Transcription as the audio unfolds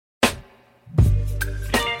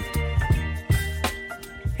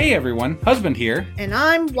Hey everyone, Husband here. And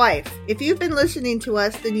I'm Wife. If you've been listening to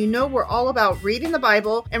us, then you know we're all about reading the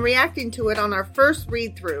Bible and reacting to it on our first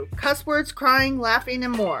read-through. Cuss words, crying, laughing,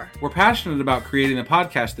 and more. We're passionate about creating a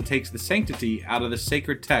podcast that takes the sanctity out of the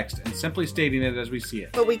sacred text and simply stating it as we see it.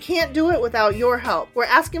 But we can't do it without your help. We're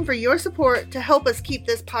asking for your support to help us keep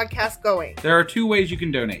this podcast going. There are two ways you can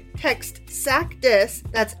donate. Text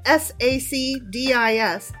SACDIS, that's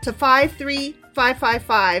SACDIS, to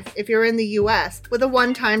 53555 if you're in the U.S. with a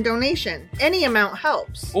one-time donation. Any amount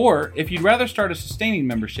helps. Or, if you'd rather start a sustaining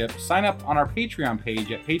membership, sign up on our Patreon page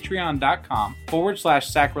at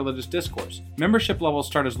patreon.com/sacrilegious discourse. Membership levels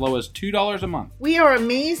start as low as $2 a month. We are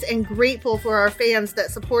amazed and grateful for our fans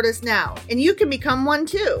that support us now, and you can become one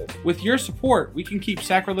too. With your support, we can keep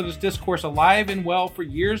Sacrilegious Discourse alive and well for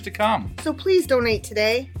years to come. So please donate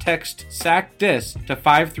today. Text SACDIS to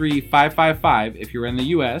 53555 if you're in the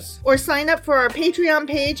U.S. Or sign up for our Patreon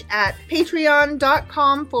page at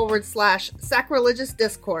patreon.com/sacrilegious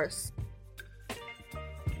discourse.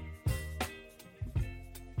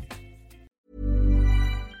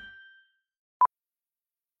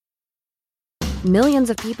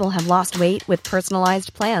 Millions of people have lost weight with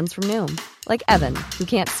personalized plans from Noom. Like Evan, who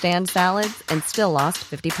can't stand salads and still lost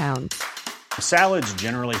 50 pounds. Salads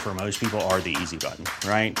generally for most people are the easy button,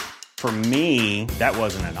 right? For me, that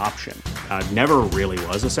wasn't an option. I never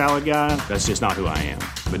really was a salad guy. That's just not who I am.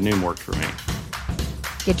 But Noom worked for me.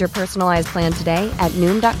 Get your personalized plan today at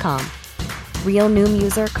Noom.com. Real Noom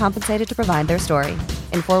user compensated to provide their story.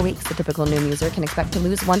 In 4 weeks, the typical Noom user can expect to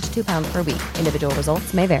lose 1 to 2 pounds per week. Individual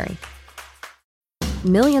results may vary.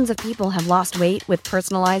 Millions of people have lost weight with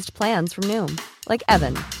personalized plans from Noom. Like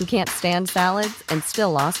Evan, who can't stand salads and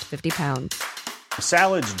still lost 50 pounds.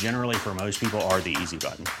 Salads generally for most people are the easy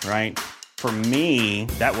button, right? For me,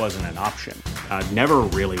 that wasn't an option. I never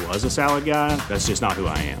really was a salad guy. That's just not who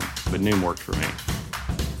I am. But Noom worked for me.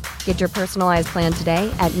 Get your personalized plan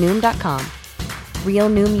today at Noom.com. Real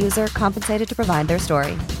Noom user compensated to provide their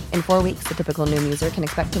story. In 4 weeks, the typical Noom user can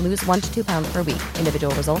expect to lose 1 to 2 pounds per week.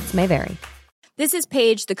 Individual results may vary. This is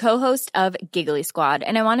Paige, the co-host of Giggly Squad,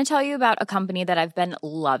 and I want to tell you about a company that I've been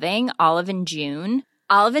loving, Olive & June.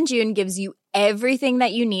 Olive & June gives you everything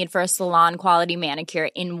that you need for a salon-quality manicure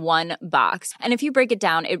in one box. And if you break it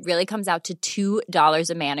down, it really comes out to $2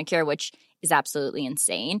 a manicure, which is absolutely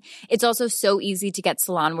insane. It's also so easy to get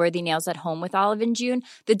salon-worthy nails at home with Olive & June.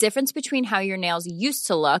 The difference between how your nails used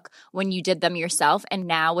to look when you did them yourself and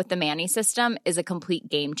now with the Mani system is a complete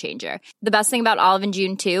game changer. The best thing about Olive &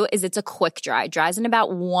 June, too, is it's a quick dry. Dries in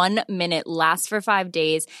about 1 minute, lasts for 5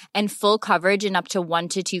 days, and full coverage in up to 1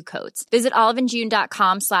 to 2 coats. Visit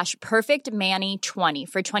oliveandjune.com/perfectmani20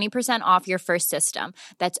 for 20% off your first system.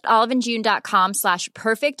 That's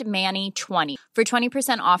oliveandjune.com/perfectmani20 for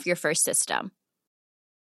 20% off your first system.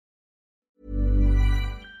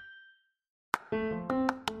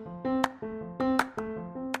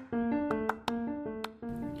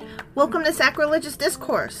 Welcome to Sacrilegious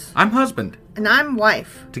Discourse. I'm Husband. And I'm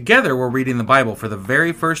Wife. Together, we're reading the Bible for the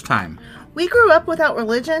very first time. We grew up without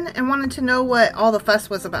religion and wanted to know what all the fuss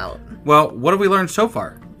was about. Well, what have we learned so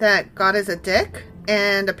far? That God is a dick,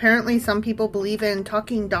 and apparently some people believe in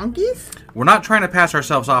talking donkeys? We're not trying to pass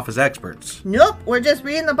ourselves off as experts. Nope, we're just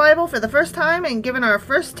reading the Bible for the first time and giving our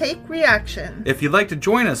first take reaction. If you'd like to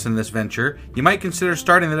join us in this venture, you might consider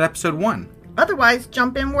starting at episode 1. Otherwise,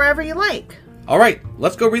 jump in wherever you like. All right,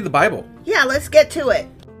 let's go read the Bible. Yeah, let's get to it.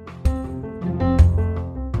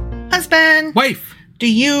 Husband! Wife! Do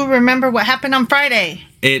you remember what happened on Friday?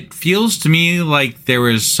 It feels to me like there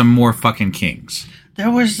was some more fucking kings.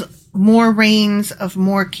 There was more reigns of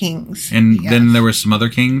more kings. And yes. Then there was some other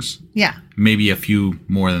kings? Yeah. Maybe a few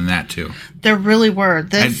more than that, too. There really were.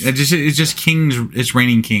 It's just kings. It's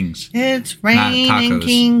raining kings. It's raining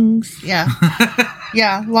kings. Yeah.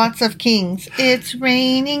 Yeah, lots of kings. It's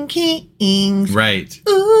raining kings. Right.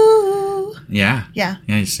 Ooh. Yeah. Yeah.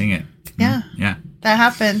 Yeah, you sing it. Yeah. Yeah. That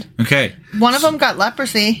happened. Okay. One of them got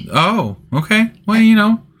leprosy. Oh, okay. Well,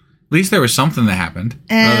 at least there was something that happened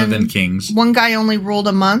other than kings. One guy only ruled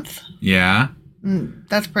a month. Yeah.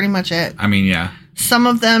 That's pretty much it. I mean, yeah. Some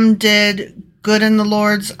of them did good in the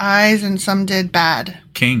Lord's eyes and some did bad.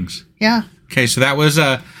 Kings. Yeah. Okay, so that was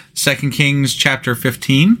 2 Kings chapter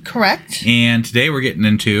 15. Correct. And today we're getting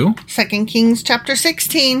into 2 Kings chapter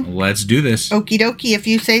 16. Let's do this. Okie dokie, if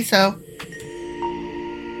you say so.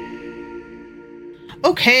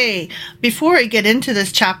 Okay, before I get into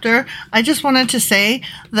this chapter, I just wanted to say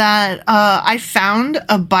that I found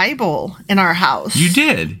a Bible in our house. You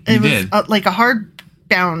did? It was like a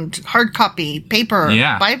hardbound, hard copy, paper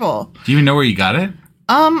Bible. Do you even know where you got it?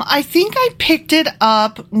 I think I picked it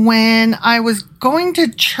up when I was going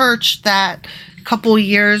to church that couple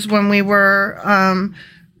years when we were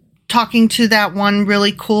talking to that one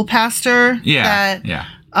really cool pastor that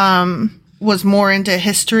was more into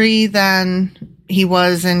history than he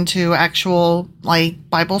was into actual like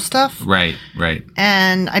Bible stuff. Right.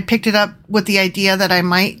 And I picked it up with the idea that I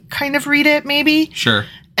might kind of read it maybe. Sure.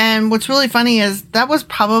 And what's really funny is that was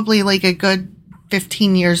probably like a good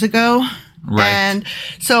 15 years ago. Right. And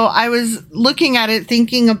so I was looking at it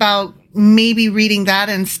thinking about maybe reading that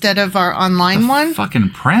instead of our online one. Fucking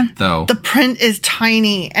print though. The print is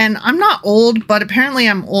tiny, and I'm not old, but apparently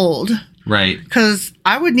I'm old. Right. Because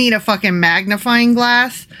I would need a fucking magnifying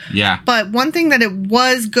glass. Yeah. But one thing that it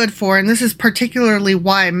was good for, and this is particularly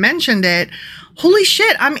why I mentioned it, holy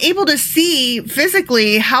shit, I'm able to see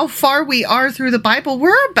physically how far we are through the Bible.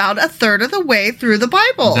 We're about a third of the way through the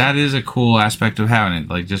Bible. That is a cool aspect of having it,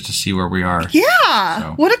 like just to see where we are. Yeah.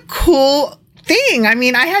 So. What a cool thing. I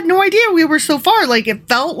mean, I had no idea we were so far. Like, it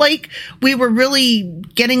felt like we were really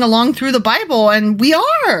getting along through the Bible, and we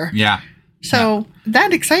are. Yeah. So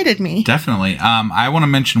that excited me. Definitely. I want to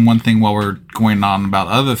mention one thing while we're going on about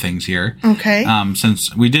other things here. Okay.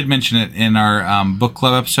 Since we did mention it in our book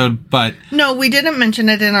club episode, but... No, we didn't mention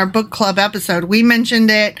it in our book club episode. We mentioned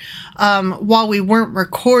it while we weren't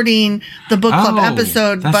recording the book club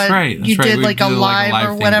episode, that's but right. That's you right. did We like a live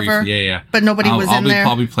or whatever. Briefly. Yeah. But nobody was in there.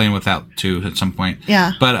 I'll be playing with that too at some point.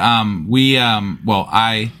 Yeah. But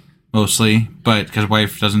I mostly, but because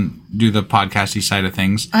wife doesn't do the podcasty side of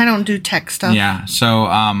things. I don't do tech stuff. Yeah. So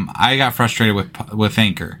I got frustrated with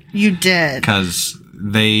Anchor. You did. Because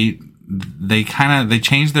they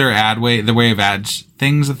changed their way of ads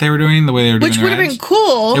things that they were doing, the way they were doing Which their would have ads. been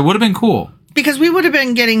cool. It would have been cool. Because we would have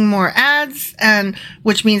been getting more ads, and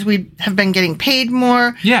which means we'd have been getting paid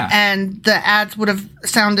more. Yeah. And the ads would have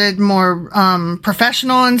sounded more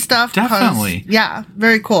professional and stuff. Definitely. Yeah,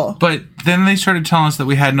 very cool. But then they started telling us that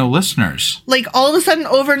we had no listeners. Like, all of a sudden,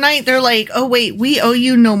 overnight, they're like, oh, wait, we owe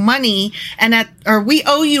you no money, or we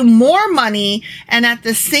owe you more money, and at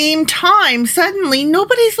the same time, suddenly,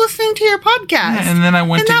 nobody's listening to your podcast. Yeah, and then I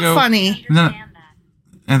went Isn't to that go... funny?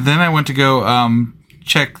 And then I went to go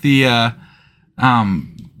check the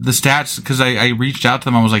stats, because I reached out to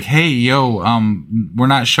them. I was like, hey, we're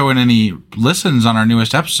not showing any listens on our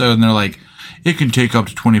newest episode. And they're like, it can take up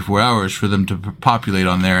to 24 hours for them to populate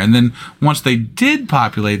on there. And then once they did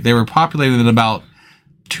populate, they were populated at about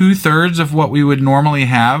 2/3 of what we would normally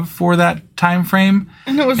have for that time frame.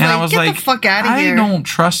 And it was get the fuck out of here. I don't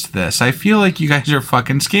trust this. I feel like you guys are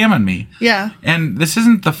fucking scamming me. Yeah. And this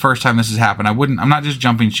isn't the first time this has happened. I'm not just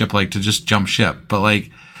jumping ship like to just jump ship, but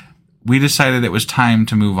like, we decided it was time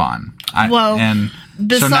to move on.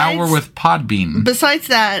 So now we're with Podbean. Besides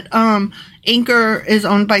that, Anchor is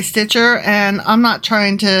owned by Stitcher, and I'm not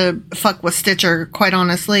trying to fuck with Stitcher, quite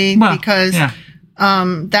honestly, because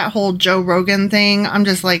that whole Joe Rogan thing, I'm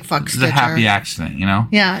just like, fuck Stitcher. It's a happy accident, you know?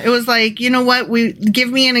 Yeah, it was like, you know what? Give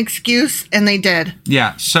me an excuse, and they did.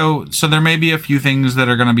 Yeah, so there may be a few things that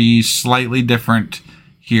are going to be slightly different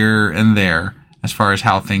here and there as far as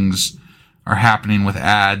how things are happening with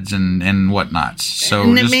ads and whatnot. So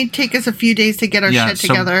and it may take us a few days to get our shit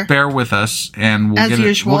together. So bear with us, and we'll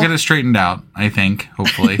get it straightened out, I think,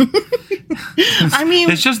 hopefully. I mean,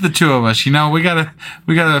 it's just the two of us, you know. We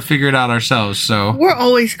gotta figure it out ourselves. So we're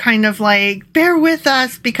always kind of like, bear with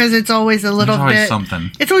us, because it's always a little bit something.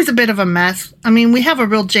 It's always a bit of a mess. I mean, we have a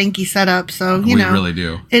real janky setup, so we really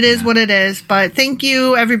do. It is what it is. But thank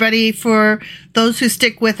you, everybody, for those who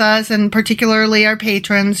stick with us, and particularly our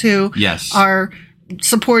patrons who are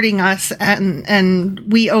supporting us, and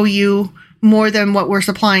we owe you more than what we're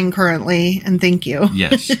supplying currently, and thank you.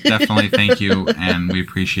 Yes, definitely thank you, and we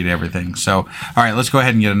appreciate everything. So, all right, let's go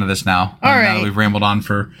ahead and get into this now. All right. Now that we've rambled on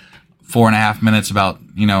for 4.5 minutes about,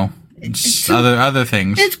 other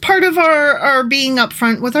things. It's part of our being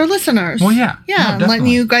upfront with our listeners. Well, yeah. Yeah, and letting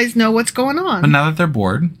you guys know what's going on. But now that they're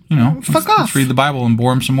bored, fuck off. Let's read the Bible and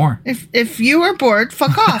bore them some more. If you are bored,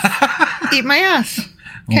 fuck off. Eat my ass.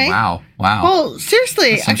 Okay? Oh, wow. Well,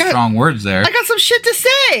 seriously, that's some strong words there. I got some shit to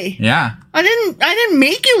say. Yeah. I didn't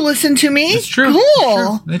make you listen to me. It's true.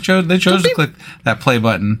 Cool. It's true. They chose to click that play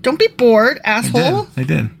button. Don't be bored, asshole. They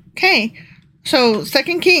did. Okay. So,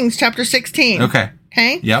 2 Kings chapter 16. Okay.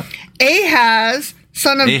 Yep. Ahaz,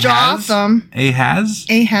 son of Jotham. Ahaz?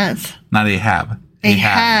 Not Ahab.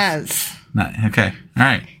 Ahaz. Okay. All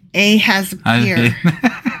right. Ahaz appeared.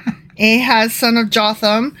 Ahaz, son of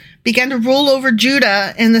Jotham, began to rule over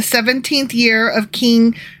Judah in the 17th year of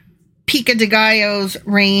King Pekahdiah's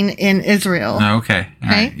reign in Israel. Okay. All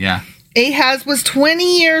right. Yeah. Ahaz was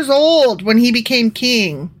 20 years old when he became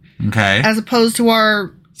king. Okay. As opposed to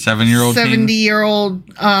our 70-year-old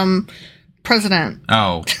president.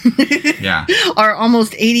 Oh, yeah. Our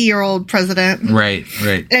almost 80-year-old president. Right.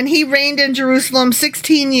 And he reigned in Jerusalem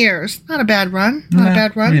 16 years. Not a bad run. I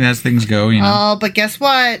mean, as things go, you know. Oh, but guess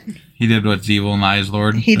what? He did what's evil in the eyes,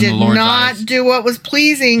 Lord. He did not eyes. do what was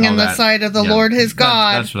pleasing in the sight of the Lord his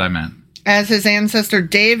God. That's what I meant. As his ancestor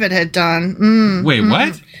David had done. Wait,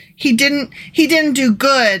 what? He didn't do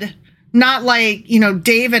good. Not like,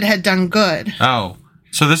 David had done good. Oh.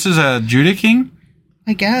 So this is a Judah king?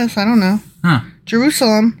 I guess. I don't know. Huh.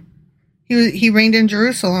 Jerusalem. He reigned in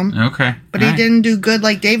Jerusalem. Okay. But he didn't do good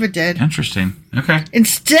like David did. Interesting. Okay.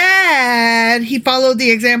 Instead, he followed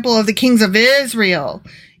the example of the kings of Israel,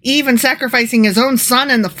 even sacrificing his own son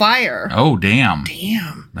in the fire. Oh, damn.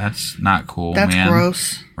 That's not cool, That's man.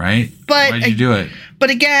 gross. Right? But why'd you do it? But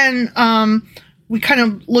again, we kind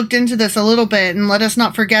of looked into this a little bit, and let us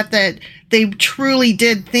not forget that they truly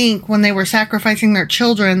did think when they were sacrificing their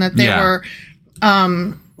children that they were...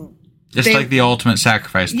 It's like the ultimate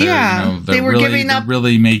sacrifice. They were giving up,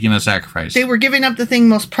 really making a sacrifice. They were giving up the thing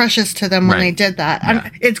most precious to them when they did that. Yeah.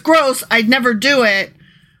 It's gross. I'd never do it.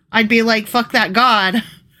 I'd be like, fuck that God.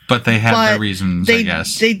 But they had their reasons, I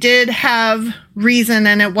guess. They did have reason,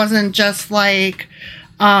 and it wasn't just like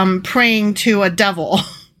praying to a devil.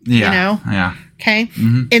 Yeah. Yeah. Okay?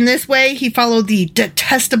 Mm-hmm. In this way, he followed the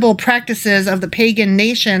detestable practices of the pagan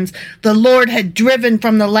nations the Lord had driven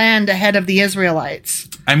from the land ahead of the Israelites.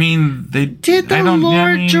 I mean, did the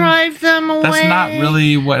Lord drive them away? That's not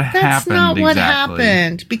really what happened. That's not what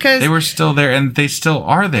happened, because they were still there, and they still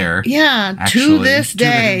are there. Yeah, actually, to this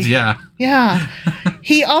day. Yeah.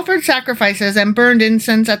 He offered sacrifices and burned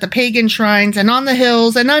incense at the pagan shrines and on the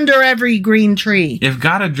hills and under every green tree. If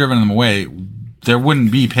God had driven them away, there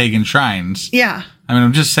wouldn't be pagan shrines. Yeah. I mean,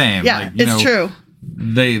 I'm just saying. Yeah, it's true.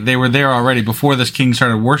 They were there already before this king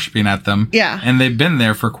started worshiping at them. Yeah. And they've been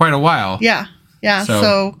there for quite a while. Yeah. Yeah,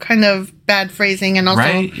 so kind of bad phrasing, and also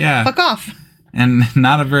fuck off. And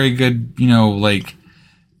not a very good, benchmark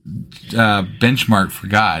for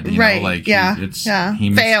God. You know, like,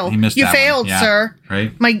 He failed. He missed you that failed, one. sir.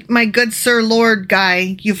 Right? My good Sir Lord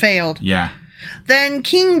guy, you failed. Yeah. Then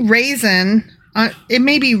King Rezin, it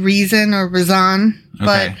may be Reason or Rezan,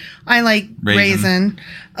 but I like Rezin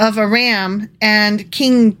of Aram, and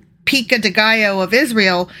King Pekah-Degaio of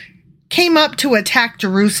Israel came up to attack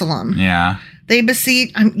Jerusalem. Yeah. They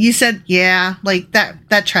besieged. You said, like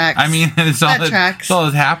that tracks. I mean, it's all that's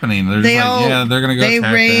happening. They're just they're gonna go. They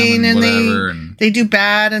attack reign them and they do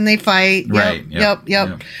bad and they fight. Right.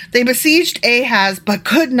 Yep. They besieged Ahaz, but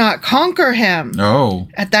could not conquer him. Oh.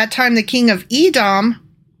 At that time, the king of Edom,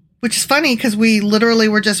 which is funny because we literally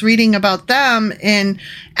were just reading about them in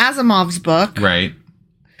Asimov's book. Right.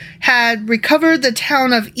 Had recovered the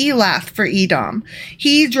town of Elath for Edom.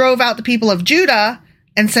 He drove out the people of Judah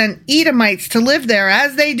and sent Edomites to live there,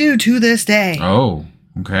 as they do to this day. Oh,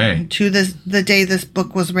 okay. To the day this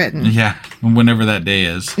book was written. Yeah, whenever that day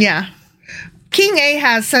is. Yeah. King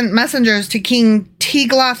Ahaz sent messengers to King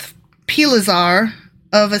Tiglath-Pileser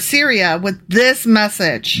of Assyria with this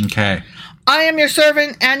message. Okay. I am your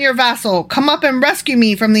servant and your vassal. Come up and rescue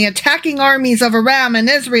me from the attacking armies of Aram and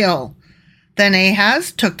Israel. Then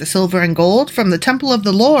Ahaz took the silver and gold from the temple of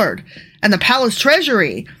the Lord and the palace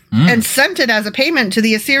treasury and sent it as a payment to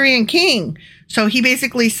the Assyrian king. So he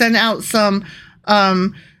basically sent out some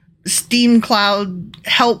steam cloud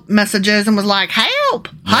help messages and was like, help!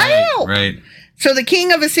 Right. So the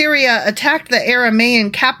king of Assyria attacked the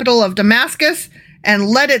Aramaean capital of Damascus and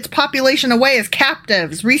led its population away as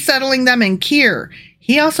captives, resettling them in Kir.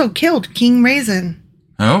 He also killed King Rezin.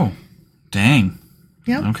 Oh, dang.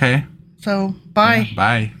 Yep. Okay. So, bye. Yeah,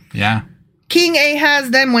 bye. Yeah. King Ahaz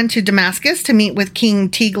then went to Damascus to meet with King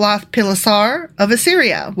Tiglath-Pileser of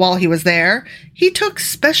Assyria. While he was there, he took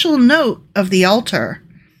special note of the altar.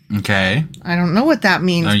 Okay. I don't know what that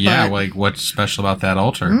means. Like what's special about that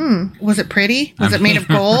altar? Was it pretty? Was it made of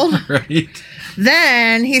gold? Right.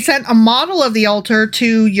 Then he sent a model of the altar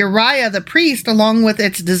to Uriah the priest along with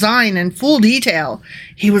its design in full detail.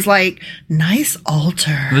 He was like, nice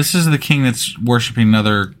altar. This is the king that's worshiping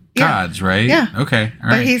other gods, right? Yeah. Okay. All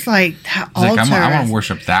right. But he's like, altar. I want to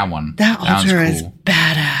worship that one. That altar cool. is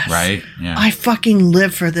badass. Right? Yeah. I fucking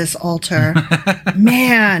live for this altar.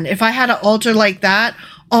 Man, if I had an altar like that,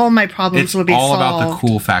 all my problems would be solved. It's all about the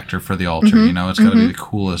cool factor for the altar. It's got to be the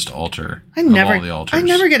coolest altar of all the altars. I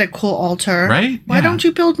never get a cool altar. Right? Why don't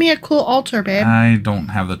you build me a cool altar, babe? I don't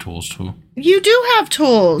have the tools to. You do have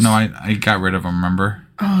tools. No, I got rid of them, remember?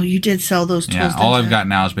 Oh, you did sell those tools. Yeah, all I've got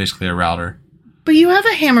now is basically a router. But you have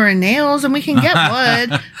a hammer and nails, and we can get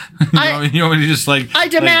wood. you want me to just I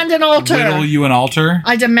demand an altar. Whittle you an altar?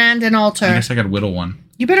 I demand an altar. I guess I got to whittle one.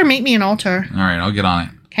 You better make me an altar. All right, I'll get on it.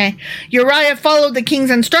 Okay. Uriah followed the king's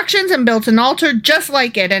instructions and built an altar just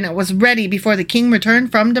like it, and it was ready before the king returned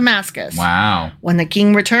from Damascus. Wow. When the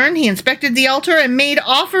king returned, he inspected the altar and made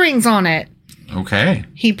offerings on it. Okay.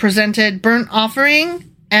 He presented burnt offering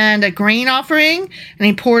and a grain offering, and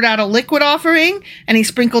he poured out a liquid offering, and he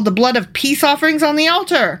sprinkled the blood of peace offerings on the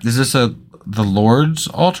altar. Is this the Lord's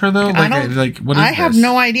altar, though? What is I have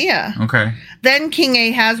no idea. Okay. Then King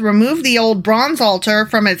Ahaz removed the old bronze altar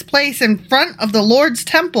from its place in front of the Lord's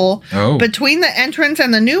temple between the entrance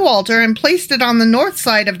and the new altar and placed it on the north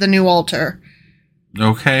side of the new altar.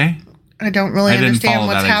 Okay. I don't really understand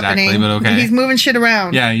what's happening. Exactly, but okay. He's moving shit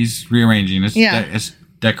around. Yeah, he's rearranging. It's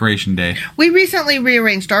decoration day. We recently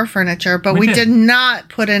rearranged our furniture, but we did not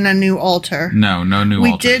put in a new altar. No new altars.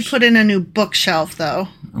 We did put in a new bookshelf, though.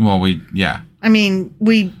 Well, we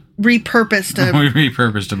repurposed it. We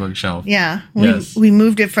repurposed a bookshelf. Yeah. We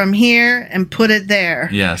moved it from here and put it there.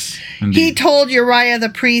 Yes. Indeed. He told Uriah the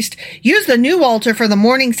priest, use the new altar for the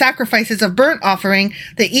morning sacrifices of burnt offering,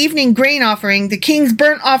 the evening grain offering, the king's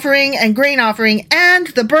burnt offering and grain offering, and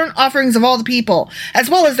the burnt offerings of all the people, as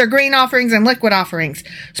well as their grain offerings and liquid offerings.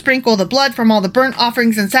 Sprinkle the blood from all the burnt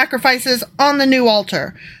offerings and sacrifices on the new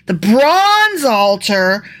altar. The bronze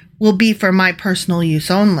altar will be for my personal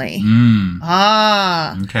use only.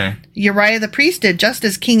 Okay. Uriah the priest did just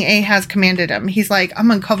as King Ahaz commanded him. He's like, I'm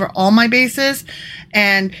going to cover all my bases,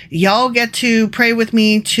 and y'all get to pray with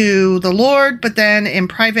me to the Lord, but then in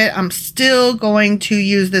private, I'm still going to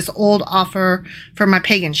use this old offer for my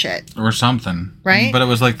pagan shit. Or something. Right? But it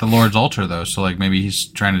was like the Lord's altar, though, so like maybe he's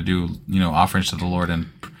trying to do, offerings to the Lord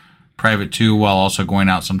and private too, while also going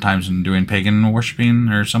out sometimes and doing pagan worshiping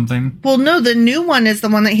or something. Well, no, the new one is the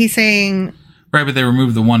one that he's saying. Right, but they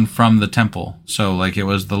removed the one from the temple, so like it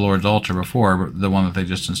was the Lord's altar before, the one that they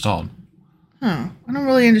just installed. I don't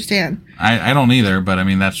really understand. I don't either, but I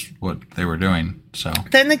mean that's what they were doing. So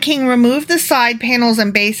then the king removed the side panels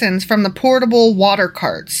and basins from the portable water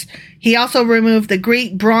carts. He also removed the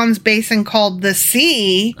great bronze basin called the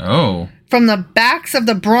Sea. From the backs of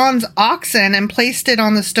the bronze oxen and placed it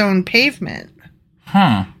on the stone pavement.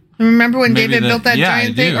 Remember when David built that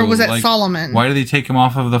giant thing? Or was that Solomon? Why did he take him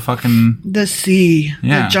off of the fucking... The sea.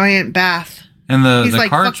 Yeah. The giant bath. And the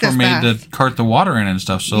carts were made to cart the water in and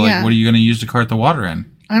stuff. So, what are you going to use to cart the water in?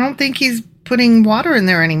 I don't think he's putting water in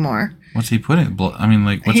there anymore. What's he putting? I mean,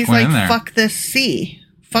 what's going in there? He's like, fuck this sea.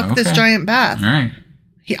 Fuck this giant bath. All right.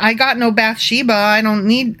 I got no Bathsheba. I don't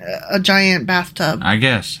need a giant bathtub. I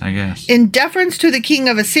guess. In deference to the king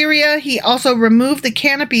of Assyria, he also removed the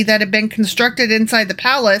canopy that had been constructed inside the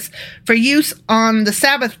palace for use on the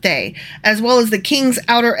Sabbath day, as well as the king's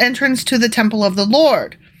outer entrance to the temple of the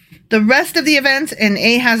Lord. The rest of the events in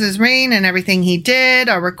Ahaz's reign and everything he did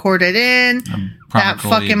are recorded in that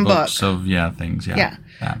fucking book. Of things. Yeah.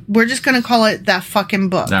 We're just going to call it that fucking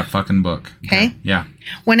book. That fucking book. Okay? Yeah.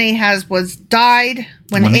 When Ahaz was died,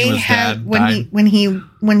 when he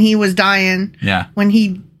was dying, when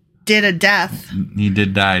he did a death. He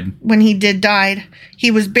did died. When he did died,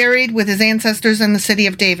 he was buried with his ancestors in the city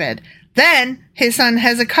of David. Then his son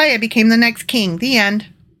Hezekiah became the next king. The end.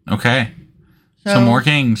 Okay. So more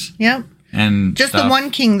kings. Yep. And just the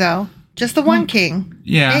one king, though. Just the one king.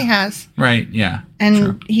 Yeah. Ahaz. Right, yeah.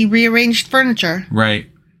 And he rearranged furniture. Right.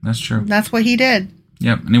 That's true. That's what he did.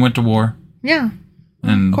 Yep. And he went to war. Yeah.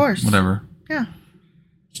 And of course. Whatever. Yeah.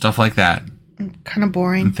 Stuff like that. Kind of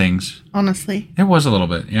boring. And things. Honestly. It was a little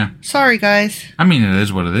bit, yeah. Sorry, guys. I mean, it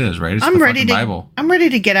is what it is, right? It's the fucking Bible. I'm ready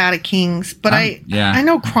to get out of Kings, but I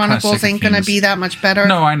know Chronicles ain't going to be that much better.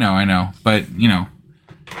 No, I know. But,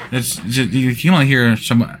 it's just, you can only hear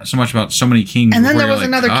so much about so many kings. And then there was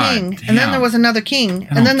another king. And then there was another king.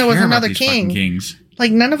 And then there was another king. Kings.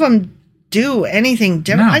 Like, none of them do anything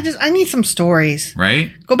different. No. I need some stories.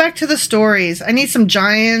 Right? Go back to the stories. I need some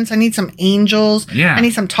giants. I need some angels. Yeah. I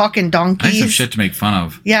need some talking donkeys. I need some shit to make fun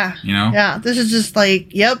of. Yeah. Yeah. This is just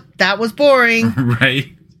like, yep, that was boring. Right?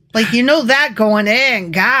 Like, that going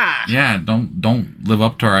in. God. Yeah, don't live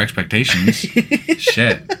up to our expectations.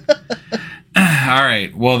 Shit. All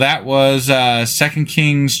right. Well, that was 2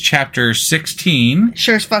 Kings chapter 16.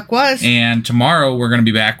 Sure as fuck was. And tomorrow we're going to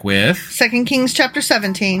be back with 2 Kings chapter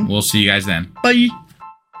 17. We'll see you guys then. Bye.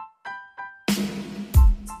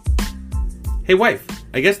 Hey, wife.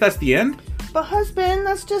 I guess that's the end? But husband,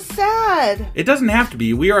 that's just sad. It doesn't have to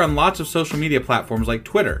be. We are on lots of social media platforms like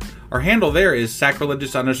Twitter. Our handle there is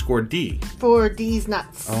sacrilegious_D. For D's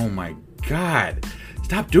nuts. Oh my God.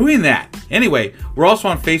 Stop doing that. Anyway, we're also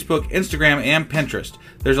on Facebook, Instagram, and Pinterest.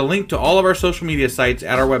 There's a link to all of our social media sites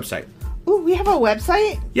at our website. Ooh, we have a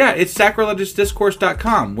website? Yeah, it's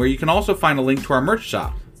sacrilegiousdiscourse.com, where you can also find a link to our merch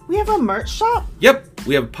shop. We have a merch shop? Yep,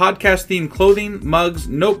 we have podcast-themed clothing, mugs,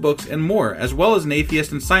 notebooks, and more, as well as an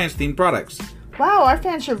atheist and science-themed products. Wow, our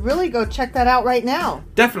fans should really go check that out right now.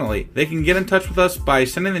 Definitely. They can get in touch with us by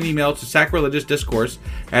sending an email to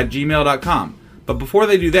sacrilegiousdiscourse@gmail.com. But before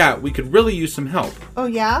they do that, we could really use some help. Oh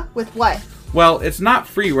yeah? With what? Well, it's not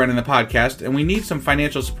free running the podcast, and we need some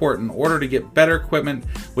financial support in order to get better equipment,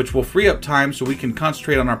 which will free up time so we can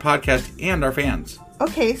concentrate on our podcast and our fans.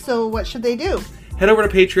 Okay, so what should they do? Head over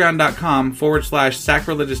to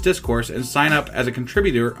patreon.com/sacrilegiousdiscourse and sign up as a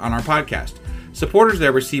contributor on our podcast. Supporters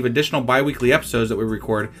there receive additional bi-weekly episodes that we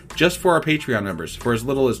record just for our Patreon members for as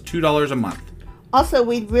little as $2 a month. Also,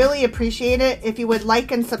 we'd really appreciate it if you would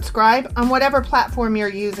like and subscribe on whatever platform you're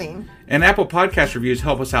using. And Apple Podcast reviews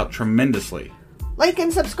help us out tremendously. Like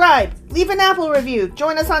and subscribe. Leave an Apple review.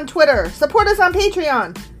 Join us on Twitter. Support us on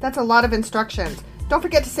Patreon. That's a lot of instructions. Don't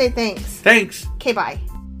forget to say thanks. Thanks. Okay, bye.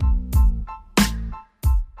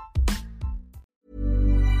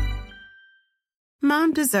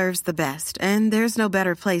 Mom deserves the best, and there's no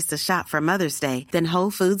better place to shop for Mother's Day than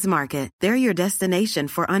Whole Foods Market. They're your destination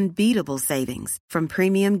for unbeatable savings, from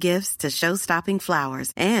premium gifts to show-stopping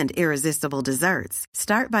flowers and irresistible desserts.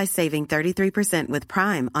 Start by saving 33% with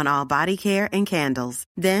Prime on all body care and candles.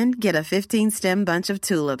 Then get a 15-stem bunch of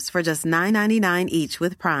tulips for just $9.99 each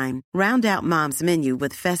with Prime. Round out Mom's menu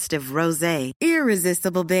with festive rosé,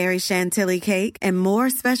 irresistible berry chantilly cake, and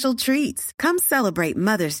more special treats. Come celebrate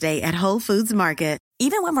Mother's Day at Whole Foods Market.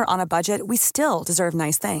 Even when we're on a budget, we still deserve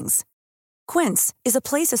nice things. Quince is a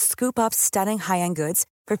place to scoop up stunning high-end goods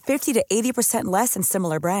for 50 to 80% less than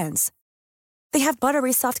similar brands. They have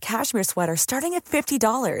buttery soft cashmere sweaters starting at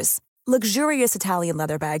 $50, luxurious Italian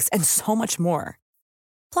leather bags, and so much more.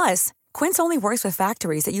 Plus, Quince only works with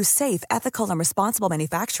factories that use safe, ethical, and responsible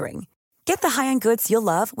manufacturing. Get the high-end goods you'll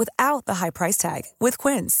love without the high price tag with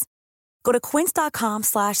Quince. Go to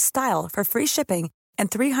quince.com/style for free shipping and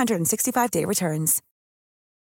 365-day returns.